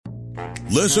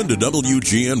Listen to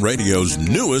WGN Radio's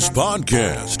newest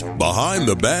podcast, Behind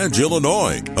the Badge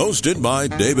Illinois, hosted by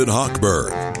David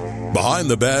Hochberg. Behind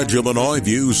the Badge Illinois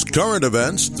views current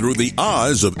events through the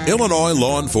eyes of Illinois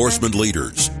law enforcement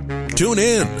leaders. Tune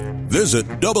in. Visit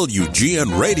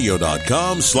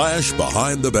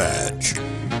WGNRadio.com/Behind the Badge.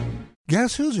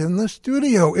 Guess who's in the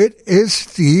studio? It is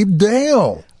Steve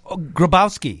Dale. Oh,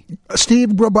 Grabowski. Steve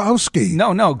Grabowski.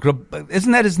 No.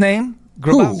 Isn't that his name?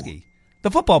 Grabowski.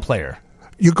 The football player.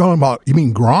 You call him you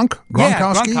mean Gronkowski? Yeah,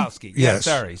 Gronkowski. Yes.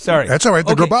 Yeah, sorry. That's all right.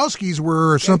 The Grabowskis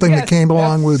were something that came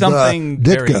along with something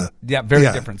Ditka. Very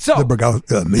different. So,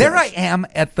 there I am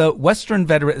at the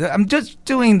Western I'm just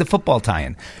doing the football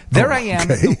tie-in. There I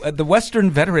am at the Western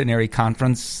Veterinary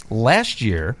Conference last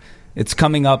year. It's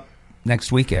coming up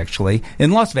next week, actually,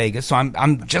 in Las Vegas. So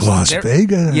I'm just Las there.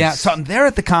 Vegas. Yeah, so I'm there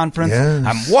at the conference. Yes.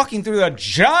 I'm walking through a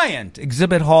giant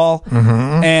exhibit hall,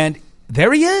 and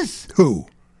there he is. Who?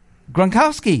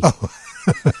 Gronkowski. Oh.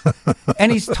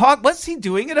 And what's he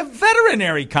doing at a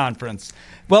veterinary conference?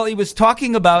 Well, he was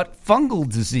talking about fungal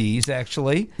disease,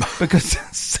 actually, because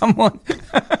someone...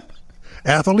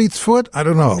 Athlete's foot? I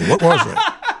don't know. What was it?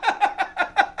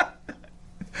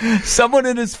 Someone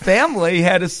in his family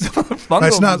had a fungal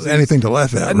That's not disease. anything to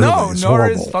laugh at, really. No, it's nor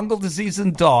horrible. is fungal disease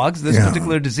in dogs. This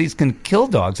particular disease can kill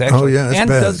dogs, actually. Oh, yeah, it's and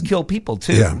bad. does kill people,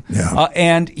 too. Yeah.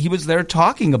 And he was there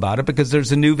talking about it because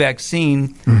there's a new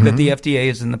vaccine that the FDA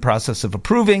is in the process of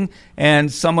approving,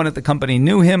 and someone at the company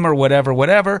knew him or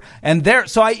whatever. And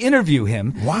so I interview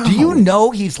him. Wow. Do you know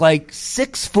he's like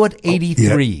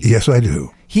 6'83"? Yes, I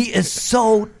do. He is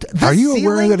so... Are you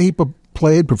aware that he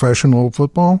played professional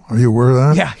football? Are you aware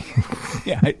of that?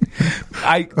 Yeah.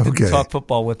 I didn't talk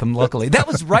football with him, luckily. That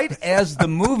was right as the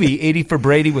movie 80 for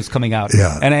Brady was coming out.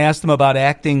 Yeah. And I asked him about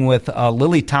acting with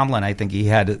Lily Tomlin. I think he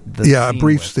had a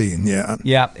brief scene,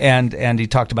 Yeah, and he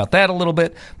talked about that a little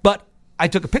bit. But I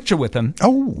took a picture with him.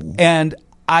 Oh. And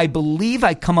I believe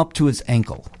I come up to his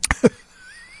ankle.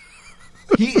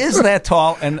 He is that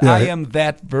tall, and I am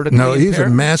that vertically No, he's impaired.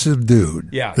 a massive dude.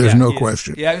 Yeah, There's no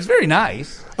question. Yeah, he was very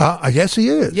nice. I guess he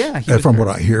is. Yeah, from what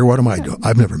I hear. What am I doing?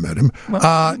 I've never met him.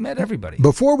 Well, you met everybody.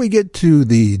 Before we get to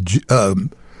the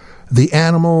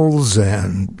animals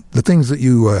and the things that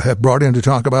you have brought in to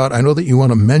talk about, I know that you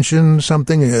want to mention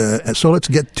something, so let's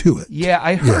get to it. Yeah,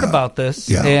 I heard about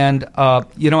this, and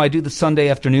I do the Sunday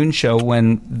afternoon show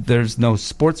when there's no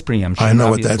sports preemption. I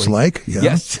know what that's like. Yeah.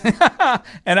 Yes,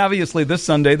 and obviously this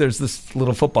Sunday there's this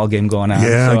little football game going on,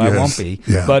 so I won't be.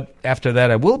 Yeah. But after that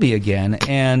I will be again,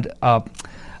 and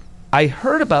I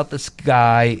heard about this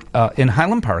guy in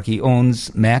Highland Park. He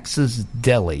owns Max's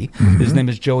Deli. His name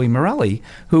is Joey Morelli,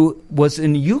 who was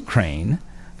in Ukraine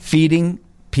feeding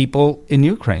people in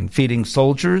Ukraine, feeding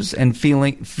soldiers and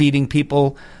feeding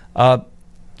people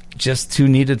just who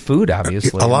needed food,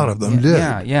 obviously. A lot of them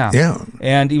did. Yeah.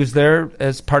 And he was there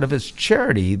as part of his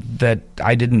charity that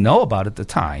I didn't know about at the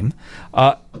time.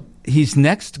 He's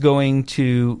next going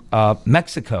to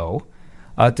Mexico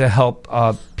to help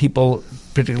people,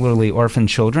 particularly orphan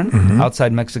children,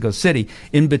 outside Mexico City.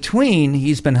 In between,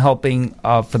 he's been helping,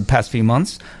 for the past few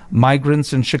months,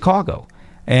 migrants in Chicago.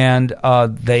 And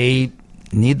they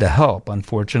need the help,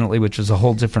 unfortunately, which is a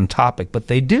whole different topic, but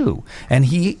they do. And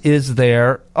he is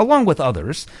there, along with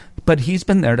others, but he's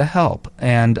been there to help.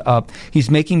 And he's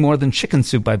making more than chicken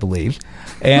soup, I believe.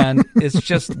 And it's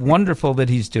just wonderful that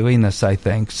he's doing this, I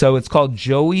think. So it's called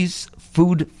Joey's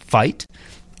Food Fight.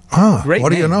 Great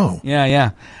what name. do you know?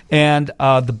 Yeah. And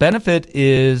the benefit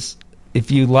is, if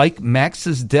you like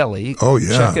Max's Deli,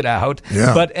 check it out.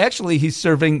 Yeah. But actually, he's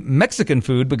serving Mexican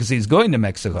food because he's going to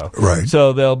Mexico. Right.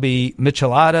 So there'll be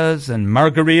micheladas and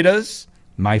margaritas,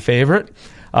 my favorite,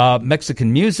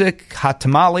 Mexican music, hot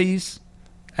tamales,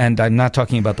 and I'm not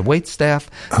talking about the wait staff.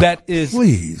 That is...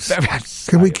 Please.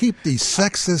 Can we keep these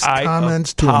sexist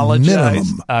comments to a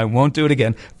minimum? I won't do it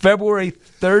again. February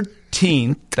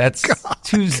 13th, that's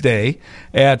Tuesday,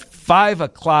 at 5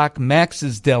 o'clock,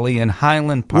 Max's Deli in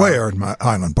Highland Park. Where in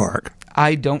Highland Park?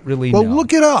 I don't really know. Well,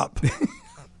 look it up.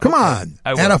 Come on.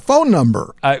 And a phone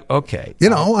number. Okay.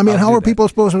 How are people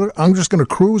supposed to... I'm just going to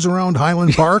cruise around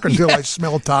Highland Park until I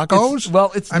smell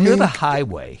tacos? It's near the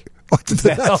highway.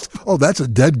 That's a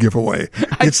dead giveaway.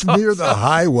 It's near the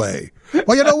highway.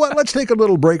 Well, you know what? Let's take a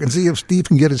little break and see if Steve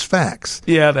can get his facts.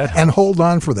 Yeah, that helps. And hold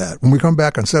on for that. When we come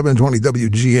back on 720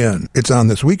 WGN, it's on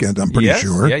this weekend, I'm pretty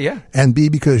sure. Yeah. And B,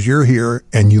 because you're here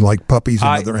and you like puppies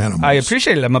and other animals. I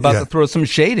appreciate it. I'm about to throw some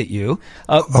shade at you.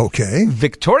 Okay.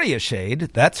 Victoria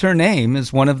Shade, that's her name,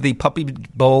 is one of the Puppy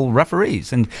Bowl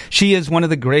referees. And she is one of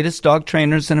the greatest dog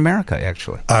trainers in America,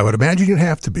 actually. I would imagine you'd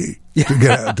have to be. to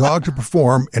get a dog to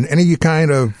perform in any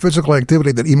kind of physical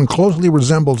activity that even closely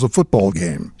resembles a football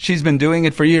game. She's been doing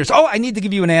it for years. Oh, I need to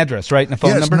give you an address, right? And a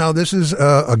phone number? Yes, now this is,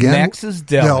 again, Max's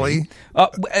Deli.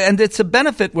 And it's a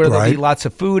benefit where there'll be lots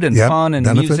of food and fun and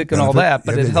music and all that,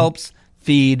 but it helps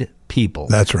feed people.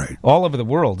 That's right. All over the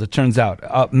world, it turns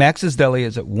out. Max's Deli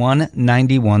is at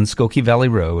 191 Skokie Valley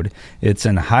Road. It's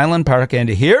in Highland Park, and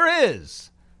here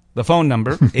is the phone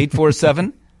number,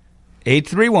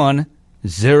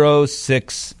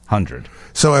 847-831-0600.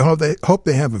 So I hope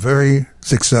they have a very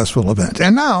successful event.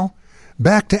 And now,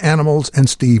 back to animals and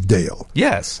Steve Dale.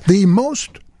 Yes. The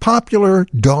most popular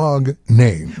dog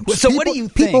names. So what do you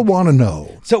think? People want to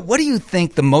know. So what do you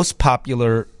think the most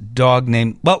popular dog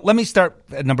name? Well, let me start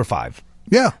at number 5.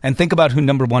 Yeah. And think about who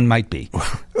number 1 might be.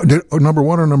 Number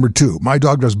 1 or number 2? My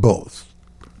dog does both.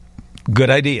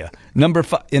 Good idea. Number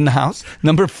 5 in the house.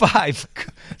 Number 5.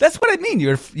 That's what I mean.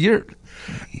 You're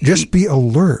just be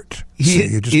alert.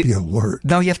 You just be alert.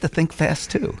 No, you have to think fast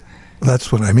too.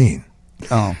 That's what I mean.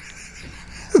 Oh.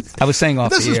 I was saying off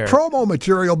the air. This is promo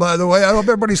material, by the way. I hope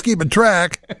everybody's keeping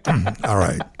track. All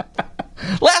right.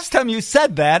 Last time you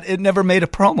said that, it never made a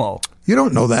promo. You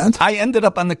don't know that. I ended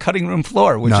up on the cutting room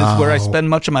floor, which is where I spend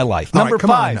much of my life. All right,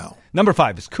 come on now. Number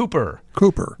 5 is Cooper.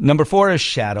 Number 4 is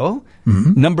Shadow.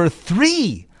 Mm-hmm. Number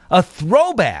 3, a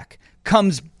throwback,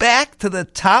 comes back to the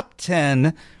top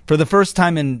 10 for the first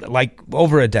time in like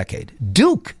over a decade.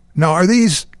 Duke. Now, are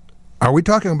we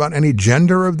talking about any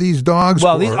gender of these dogs?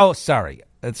 Well, sorry.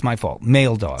 That's my fault.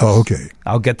 Male dogs. Oh, okay.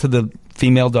 I'll get to the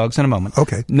female dogs in a moment.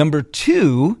 Okay. Number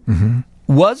 2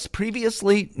 was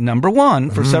previously number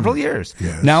 1 for several years.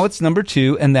 Yes. Now it's number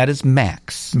 2, and that is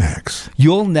Max. Max.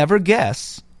 You'll never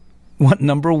guess what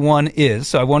number 1 is,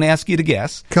 so I won't ask you to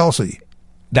guess. Kelsey.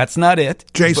 That's not it.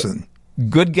 Jason.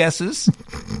 Good guesses.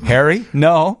 Harry?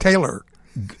 No. Taylor.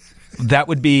 That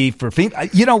would be for female.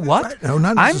 You know what? No,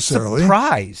 not necessarily. I'm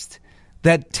surprised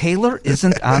that Taylor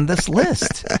isn't on this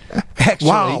list.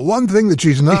 Actually, wow, one thing that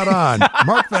she's not on.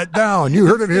 Mark that down. You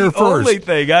heard it here the first. Only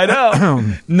thing I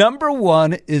know. Number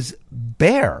 1 is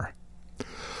Bear.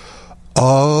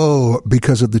 Oh,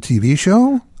 because of the TV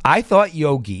show? I thought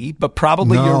Yogi, but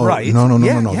probably you're right. No.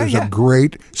 There's a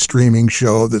great streaming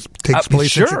show that takes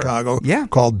place in Chicago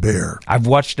called Bear. I've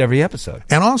watched every episode.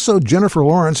 And also Jennifer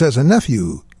Lawrence has a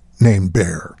nephew named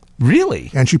Bear.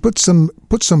 Really? And she put some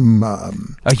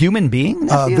a human being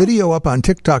video up on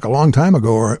TikTok a long time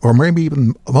ago, or maybe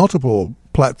even multiple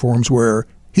platforms, where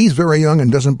he's very young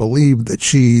and doesn't believe that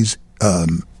she's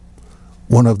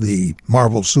one of the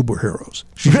Marvel superheroes.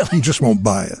 He just won't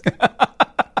buy it.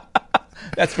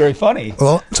 That's very funny.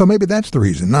 Well, so maybe that's the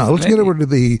reason. Now let's get over to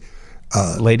the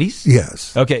ladies.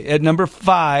 Yes. Okay. At number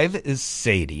 5 is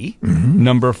Sadie. Mm-hmm.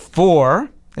 Number 4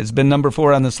 has been number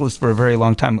 4 on this list for a very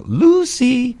long time.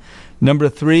 Lucy. Number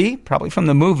 3, probably from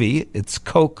the movie, it's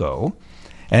Coco.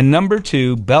 And number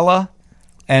 2, Bella.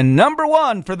 And number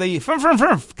 1 for the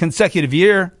consecutive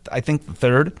year, I think the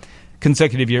 3rd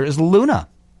consecutive year, is Luna.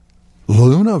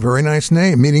 Luna, very nice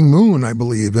name, meaning moon, I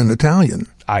believe, in Italian.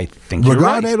 I think you're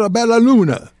right. La bella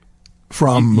luna.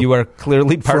 From you are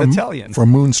clearly part Italian. From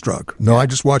Moonstruck. No, I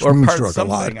just watched Moonstruck a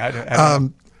lot.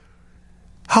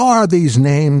 How are these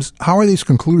names? How are these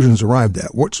conclusions arrived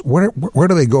at? Where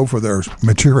do they go for their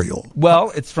material?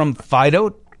 Well, it's from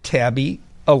Fido Tabby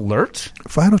Alert.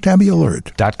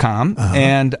 FidoTabbyAlert.com. Uh-huh.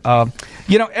 And,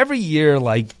 every year,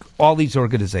 like, all these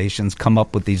organizations come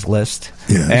up with these lists.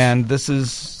 Yes. And this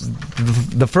is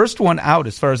the first one out,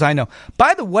 as far as I know.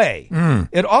 By the way,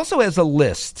 it also has a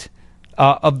list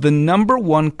of the number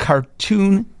 1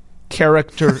 cartoon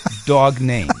character dog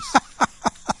names.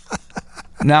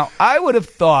 Now, I would have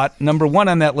thought number 1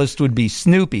 on that list would be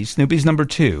Snoopy. Snoopy's number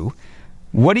 2.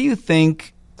 What do you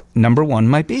think number 1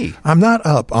 might be? I'm not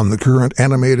up on the current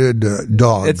animated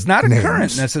dog It's not names. a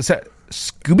current necessarily.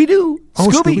 Scooby-Doo. Oh,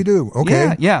 Scooby-Doo.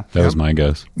 Okay. Yeah. That was my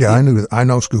guess. Yeah, I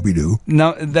know Scooby-Doo.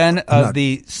 No, then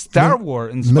the Star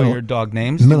Wars-inspired dog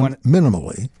names.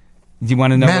 Minimally. Do you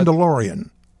want to know? Mandalorian.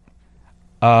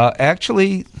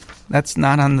 Actually, that's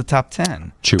not on the top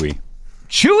 10. Chewie.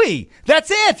 That's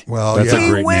it. Well, that's a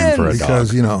great name for a dog.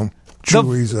 Because,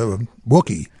 Chewie's a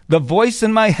Wookiee. The voice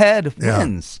in my head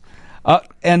wins.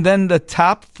 And then the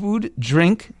top food,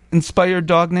 drink-inspired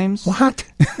dog names. What?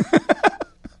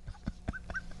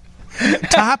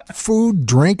 Top food,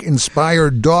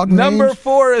 drink-inspired dog names? Number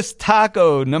 4 is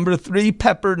Taco. Number 3,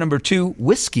 Pepper. Number 2,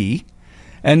 Whiskey.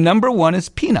 And number 1 is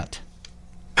Peanut.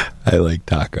 I like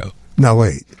Taco. Now,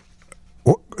 wait.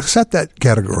 Set that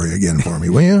category again for me,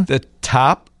 will you? The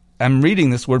top, I'm reading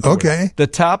this word for word. Okay. The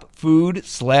top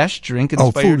food/drink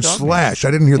inspired food dog slash. Names.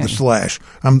 I didn't hear the slash.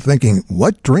 I'm thinking,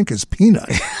 what drink is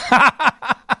Peanut?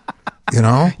 You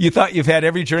know? You thought you've had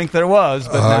every drink there was,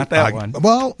 but not that one.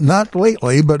 Well, not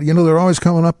lately, but, they're always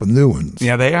coming up with new ones.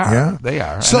 Yeah, they are. Yeah? They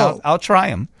are. So, and I'll try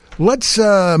them. Let's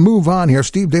move on here.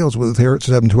 Steve Dale's with us here at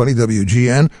 720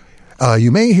 WGN.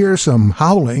 You may hear some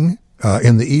howling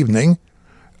in the evening,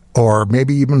 or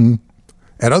maybe even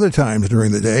at other times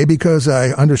during the day, because I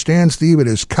understand, Steve, it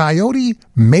is coyote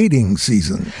mating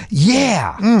season.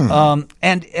 Yeah.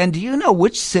 And do you know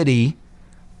which city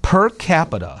per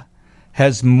capita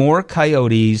has more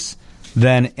coyotes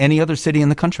than any other city in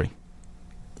the country?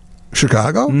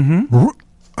 Chicago? Mm-hmm.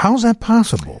 How's that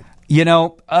possible?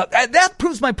 That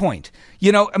proves my point.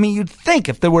 You'd think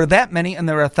if there were that many, and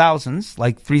there are thousands,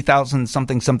 like 3,000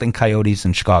 something coyotes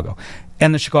in Chicago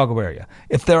and the Chicago area.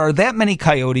 If there are that many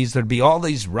coyotes, there'd be all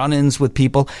these run-ins with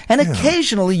people. And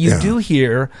occasionally you do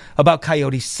hear about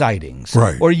coyote sightings.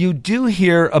 Right. Or you do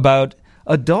hear about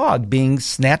a dog being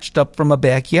snatched up from a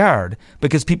backyard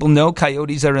because people know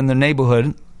coyotes are in their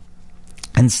neighborhood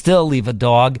and still leave a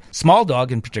dog, small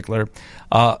dog in particular,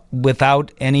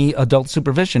 without any adult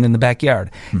supervision in the backyard.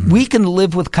 Mm-hmm. We can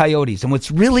live with coyotes. And what's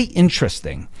really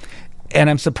interesting, and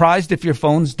I'm surprised if your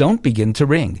phones don't begin to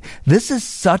ring, this is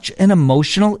such an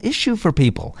emotional issue for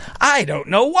people. I don't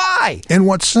know why. In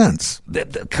what sense?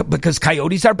 Because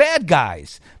coyotes are bad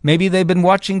guys. Maybe they've been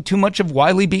watching too much of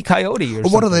Wile E. Coyote or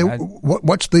something. What are they?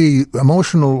 What's the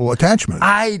emotional attachment?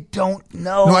 I don't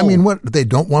know. No, I mean, what? They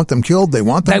don't want them killed? They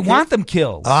want them killed? They want them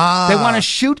killed. They want to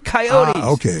shoot coyotes.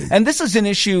 Okay. And this is an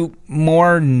issue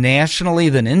more nationally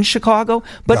than in Chicago.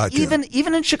 But Gotcha.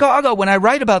 even in Chicago, when I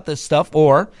write about this stuff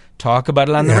or talk about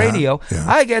it on the radio,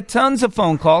 I get tons of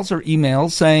phone calls or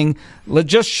emails saying,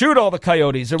 just shoot all the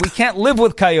coyotes, or we can't live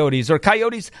with coyotes, or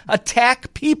coyotes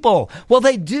attack people. Well,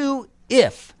 they do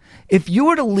if you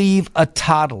were to leave a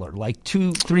toddler, like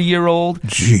 2-3-year-old,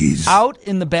 out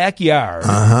in the backyard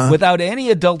without any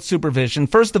adult supervision,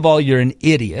 first of all, you're an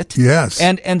idiot. Yes.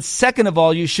 And second of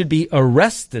all, you should be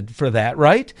arrested for that,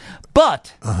 right?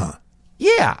 But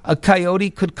yeah, a coyote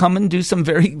could come and do some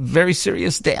very, very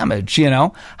serious damage,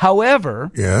 However,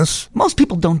 most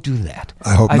people don't do that.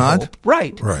 I hope not.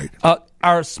 Right. Right.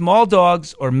 Our small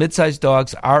dogs or mid-sized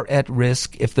dogs are at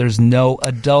risk if there's no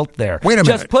adult there. Wait a minute.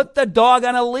 Just put the dog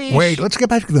on a leash. Wait, let's get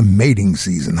back to the mating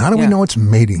season. How do we know it's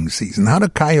mating season? How do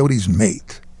coyotes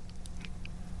mate?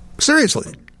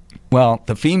 Seriously. Well,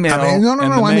 the female and the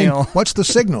male. I mean, what's the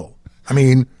signal? I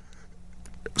mean,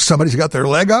 somebody's got their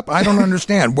leg up? I don't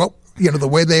understand. What? The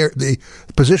way the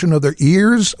position of their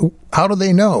ears, how do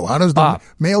they know? How does the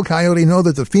male coyote know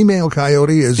that the female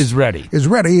coyote is ready?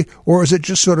 Or is it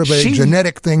just sort of a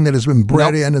genetic thing that has been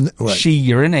bred in? And she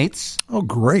urinates. Oh,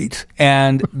 great.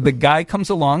 And the guy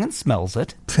comes along and smells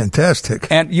it. Fantastic.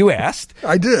 And you asked.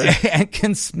 I did. And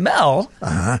can smell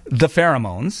the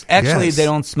pheromones. Actually, they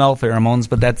don't smell pheromones,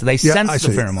 but they sense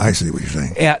the pheromones. I see what you're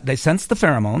saying. Yeah, they sense the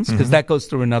pheromones because that goes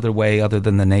through another way other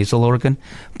than the nasal organ.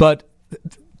 But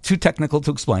too technical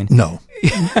to explain. No,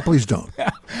 please don't.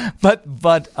 But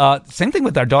same thing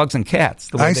with our dogs and cats,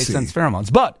 the way they sense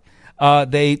pheromones. But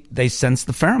they sense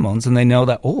the pheromones and they know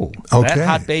that, that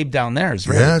hot babe down there is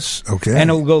ready. Yes, okay.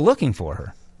 And he'll go looking for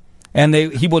her. And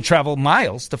he will travel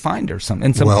miles to find her. In some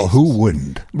cases. Who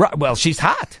wouldn't? Right, well, she's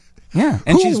hot. Yeah,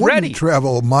 and she's ready. Who wouldn't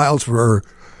travel miles for her?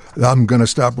 I'm going to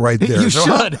stop right there. You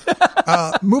should.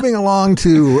 Moving along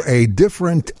to a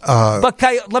different... but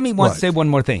let me say one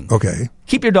more thing. Okay.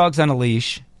 Keep your dogs on a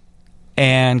leash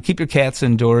and keep your cats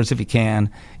indoors if you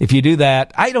can. If you do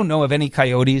that, I don't know of any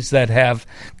coyotes that have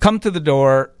come to the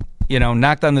door,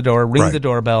 knocked on the door, ring the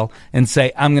doorbell, and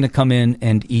say, I'm going to come in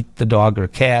and eat the dog or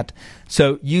cat.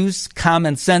 So use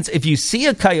common sense. If you see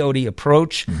a coyote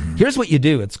approach, here's what you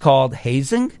do. It's called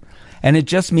hazing. And it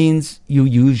just means you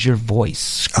use your voice.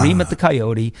 Scream at the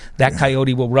coyote. That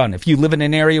coyote will run. If you live in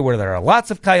an area where there are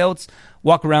lots of coyotes,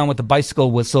 walk around with a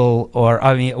bicycle whistle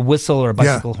a whistle or a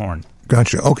bicycle horn.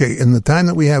 Gotcha. Okay, in the time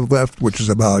that we have left, which is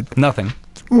about... Nothing.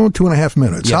 2.5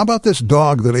 minutes. Yeah. How about this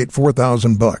dog that ate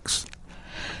 $4,000?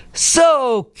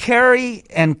 So, Carrie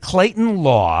and Clayton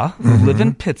Law, who live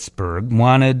in Pittsburgh,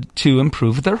 wanted to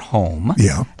improve their home.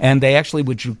 Yeah. And they actually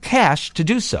withdrew cash to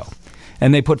do so.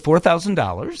 And they put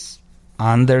 $4,000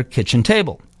 on their kitchen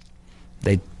table.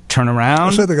 They turn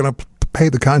around. So they're going to pay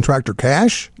the contractor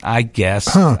cash? I guess.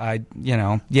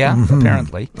 Mm-hmm.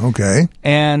 Apparently. Okay.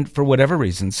 And for whatever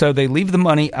reason. So they leave the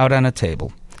money out on a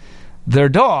table. Their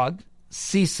dog,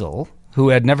 Cecil, who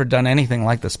had never done anything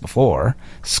like this before,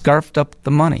 scarfed up the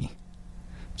money.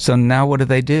 So now what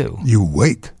do? You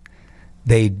wait.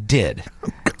 They did.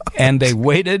 And they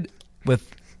waited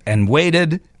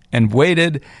and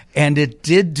waited, and it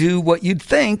did do what you'd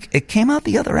think. It came out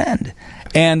the other end.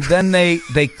 And then they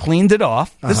cleaned it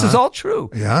off. This is all true.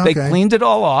 Yeah, They okay. cleaned it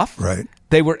all off. Right.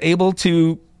 They were able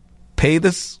to pay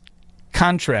this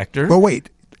contractor. Well, wait.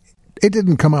 It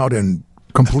didn't come out in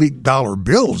complete dollar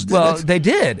bills, did Well, it? they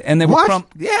did. And they were What?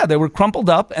 they were crumpled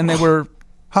up, and they were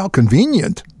How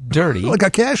convenient. dirty. Like a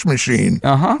cash machine.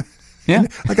 Uh-huh. Yeah.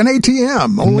 Like an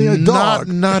ATM, only a dog.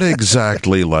 Not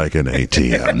exactly like an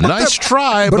ATM. Nice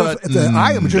try, but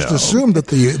I am just no. assumed that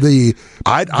the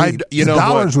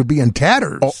dollars would be in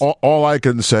tatters. All I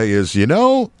can say is,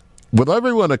 with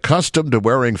everyone accustomed to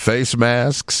wearing face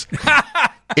masks,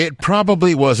 it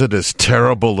probably wasn't as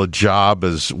terrible a job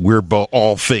as we're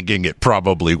all thinking it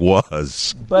probably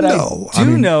was. But No, I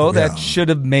do know yeah. that should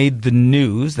have made the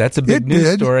news. That's a big It news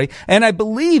did. story. And I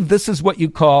believe this is what you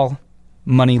call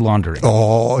money laundering.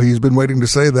 Oh, he's been waiting to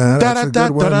say that. That's a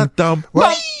good one. Da-da-da-da-dum.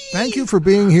 Well, thank you for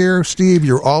being here, Steve.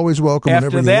 You're always welcome. After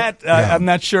whenever that, you, yeah. I'm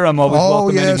not sure I'm always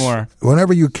welcome yes. anymore.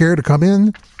 Whenever you care to come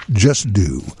in, just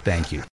do. Thank you.